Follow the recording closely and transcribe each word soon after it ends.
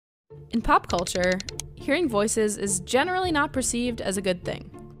In pop culture, hearing voices is generally not perceived as a good thing.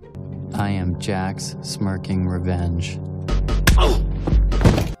 I am Jax smirking revenge.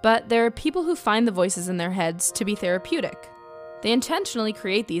 But there are people who find the voices in their heads to be therapeutic. They intentionally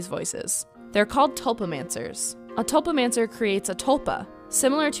create these voices. They're called tulpamancers. A tulpamancer creates a tulpa,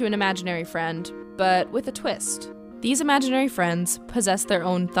 similar to an imaginary friend, but with a twist. These imaginary friends possess their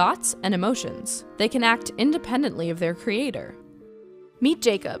own thoughts and emotions. They can act independently of their creator. Meet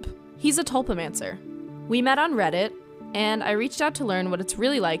Jacob. He's a tulpamancer. We met on Reddit, and I reached out to learn what it's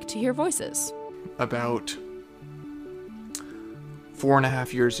really like to hear voices. About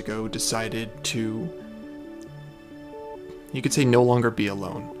 4.5 years ago, decided to, you could say, no longer be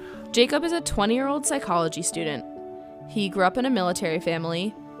alone. Jacob is a 20-year-old psychology student. He grew up in a military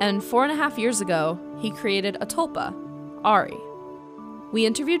family, and 4.5 years ago, he created a tulpa, Ari. We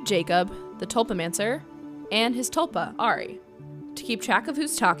interviewed Jacob, the tulpamancer, and his tulpa, Ari. To keep track of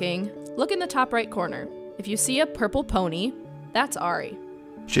who's talking, look in the top right corner. If you see a purple pony, that's Ari.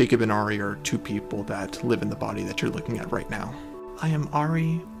 Jacob and Ari are two people that live in the body that you're looking at right now. I am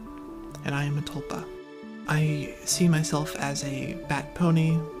Ari, and I am a tulpa. I see myself as a bat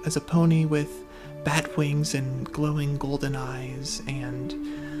pony, as a pony with bat wings and glowing golden eyes, and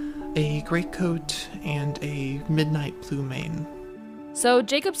a greatcoat and a midnight blue mane. So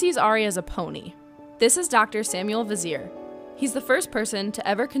Jacob sees Ari as a pony. This is Dr. Samuel Vizier. He's the first person to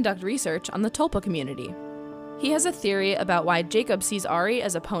ever conduct research on the tulpa community. He has a theory about why Jacob sees Ari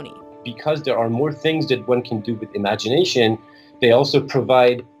as a pony. Because there are more things that one can do with imagination, they also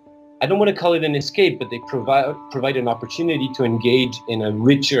provide, I don't want to call it an escape, but they provide an opportunity to engage in a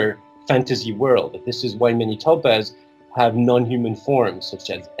richer fantasy world. This is why many tulpas have non-human forms, such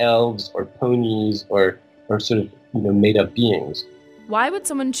as elves or ponies or sort of made-up beings. Why would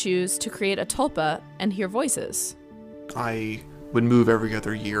someone choose to create a tulpa and hear voices? I would move every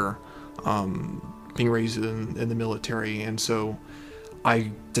other year, being raised in the military, and so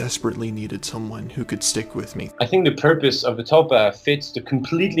I desperately needed someone who could stick with me. I think the purpose of the tulpa fits the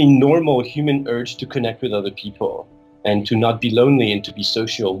completely normal human urge to connect with other people and to not be lonely and to be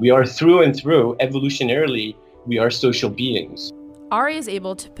social. We are through and through, evolutionarily, we are social beings. Ari is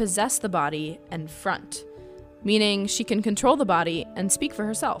able to possess the body and front, meaning she can control the body and speak for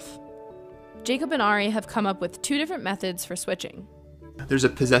herself. Jacob and Ari have come up with 2 different methods for switching. There's a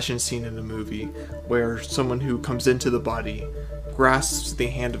possession scene in the movie where someone who comes into the body grasps the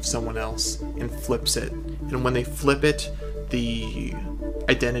hand of someone else and flips it. And when they flip it, the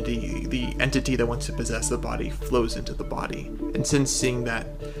identity, the entity that wants to possess the body flows into the body. And since seeing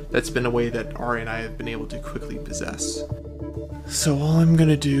that, that's been a way that Ari and I have been able to quickly possess. So all I'm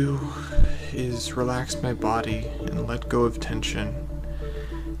gonna do is relax my body and let go of tension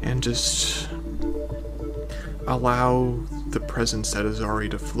and just allow the presence that is Ari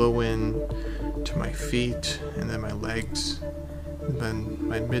to flow in to my feet and then my legs and then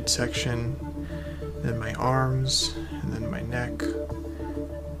my midsection, then my arms and then my neck.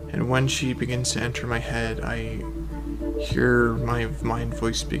 And when she begins to enter my head, I hear my mind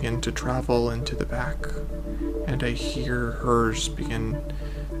voice begin to travel into the back, and I hear hers begin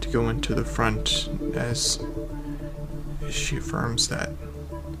to go into the front as she affirms that.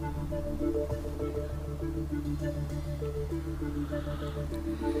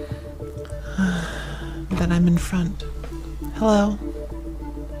 That I'm in front. Hello.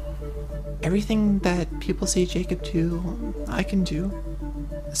 Everything that people say Jacob do, I can do.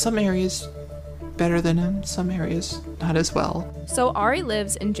 Some areas better than him, some areas not as well. So Ari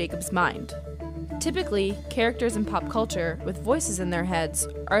lives in Jacob's mind. Typically, characters in pop culture with voices in their heads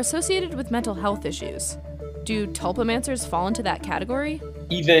are associated with mental health issues. Do tulpamancers fall into that category?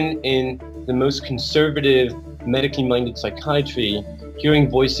 Even in the most conservative, medically minded psychiatry, hearing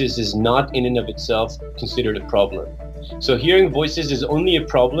voices is not in and of itself considered a problem. So hearing voices is only a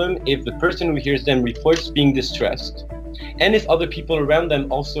problem if the person who hears them reports being distressed, and if other people around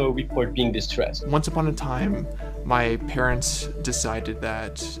them also report being distressed. Once upon a time, my parents decided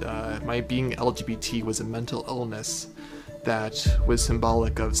that my being LGBT was a mental illness that was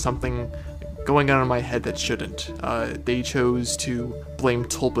symbolic of something going on in my head that shouldn't. They chose to blame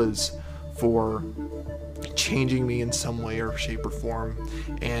tulpas for changing me in some way or shape or form,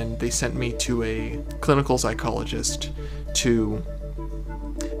 and they sent me to a clinical psychologist to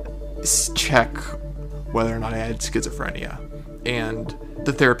check whether or not I had schizophrenia. And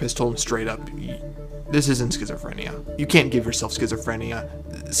the therapist told him straight up, this isn't schizophrenia. You can't give yourself schizophrenia.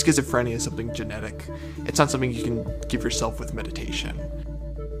 Schizophrenia is something genetic. It's not something you can give yourself with meditation.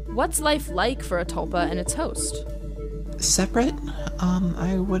 What's life like for a tulpa and its host? Separate?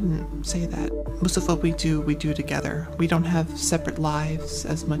 I wouldn't say that. Most of what we do together. We don't have separate lives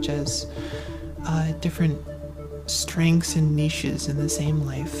as much as different strengths and niches in the same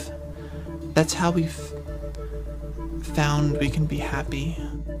life. That's how we've found we can be happy.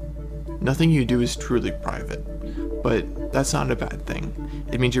 Nothing you do is truly private, but that's not a bad thing.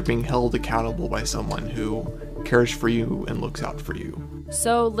 It means you're being held accountable by someone who cares for you and looks out for you.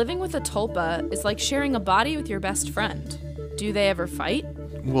 So, living with a tulpa is like sharing a body with your best friend. Do they ever fight?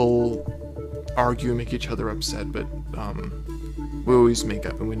 We'll argue and make each other upset, but we always make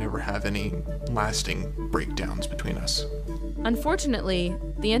up and we never have any lasting breakdowns between us. Unfortunately,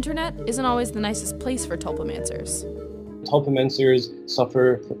 the internet isn't always the nicest place for tulpamancers. Tulpamancers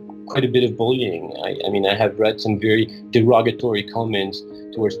suffer quite a bit of bullying. I mean, I have read some very derogatory comments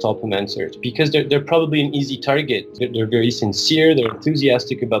towards tulpamancers because they're probably an easy target. They're very sincere, they're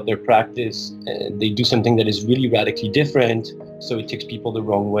enthusiastic about their practice, they do something that is really radically different, so it takes people the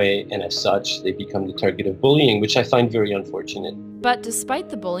wrong way, and as such, they become the target of bullying, which I find very unfortunate. But despite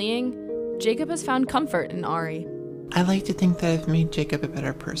the bullying, Jacob has found comfort in Ari. I like to think that I've made Jacob a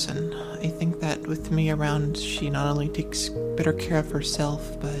better person. I think that with me around, she not only takes better care of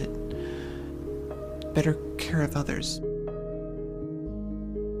herself, but better care of others.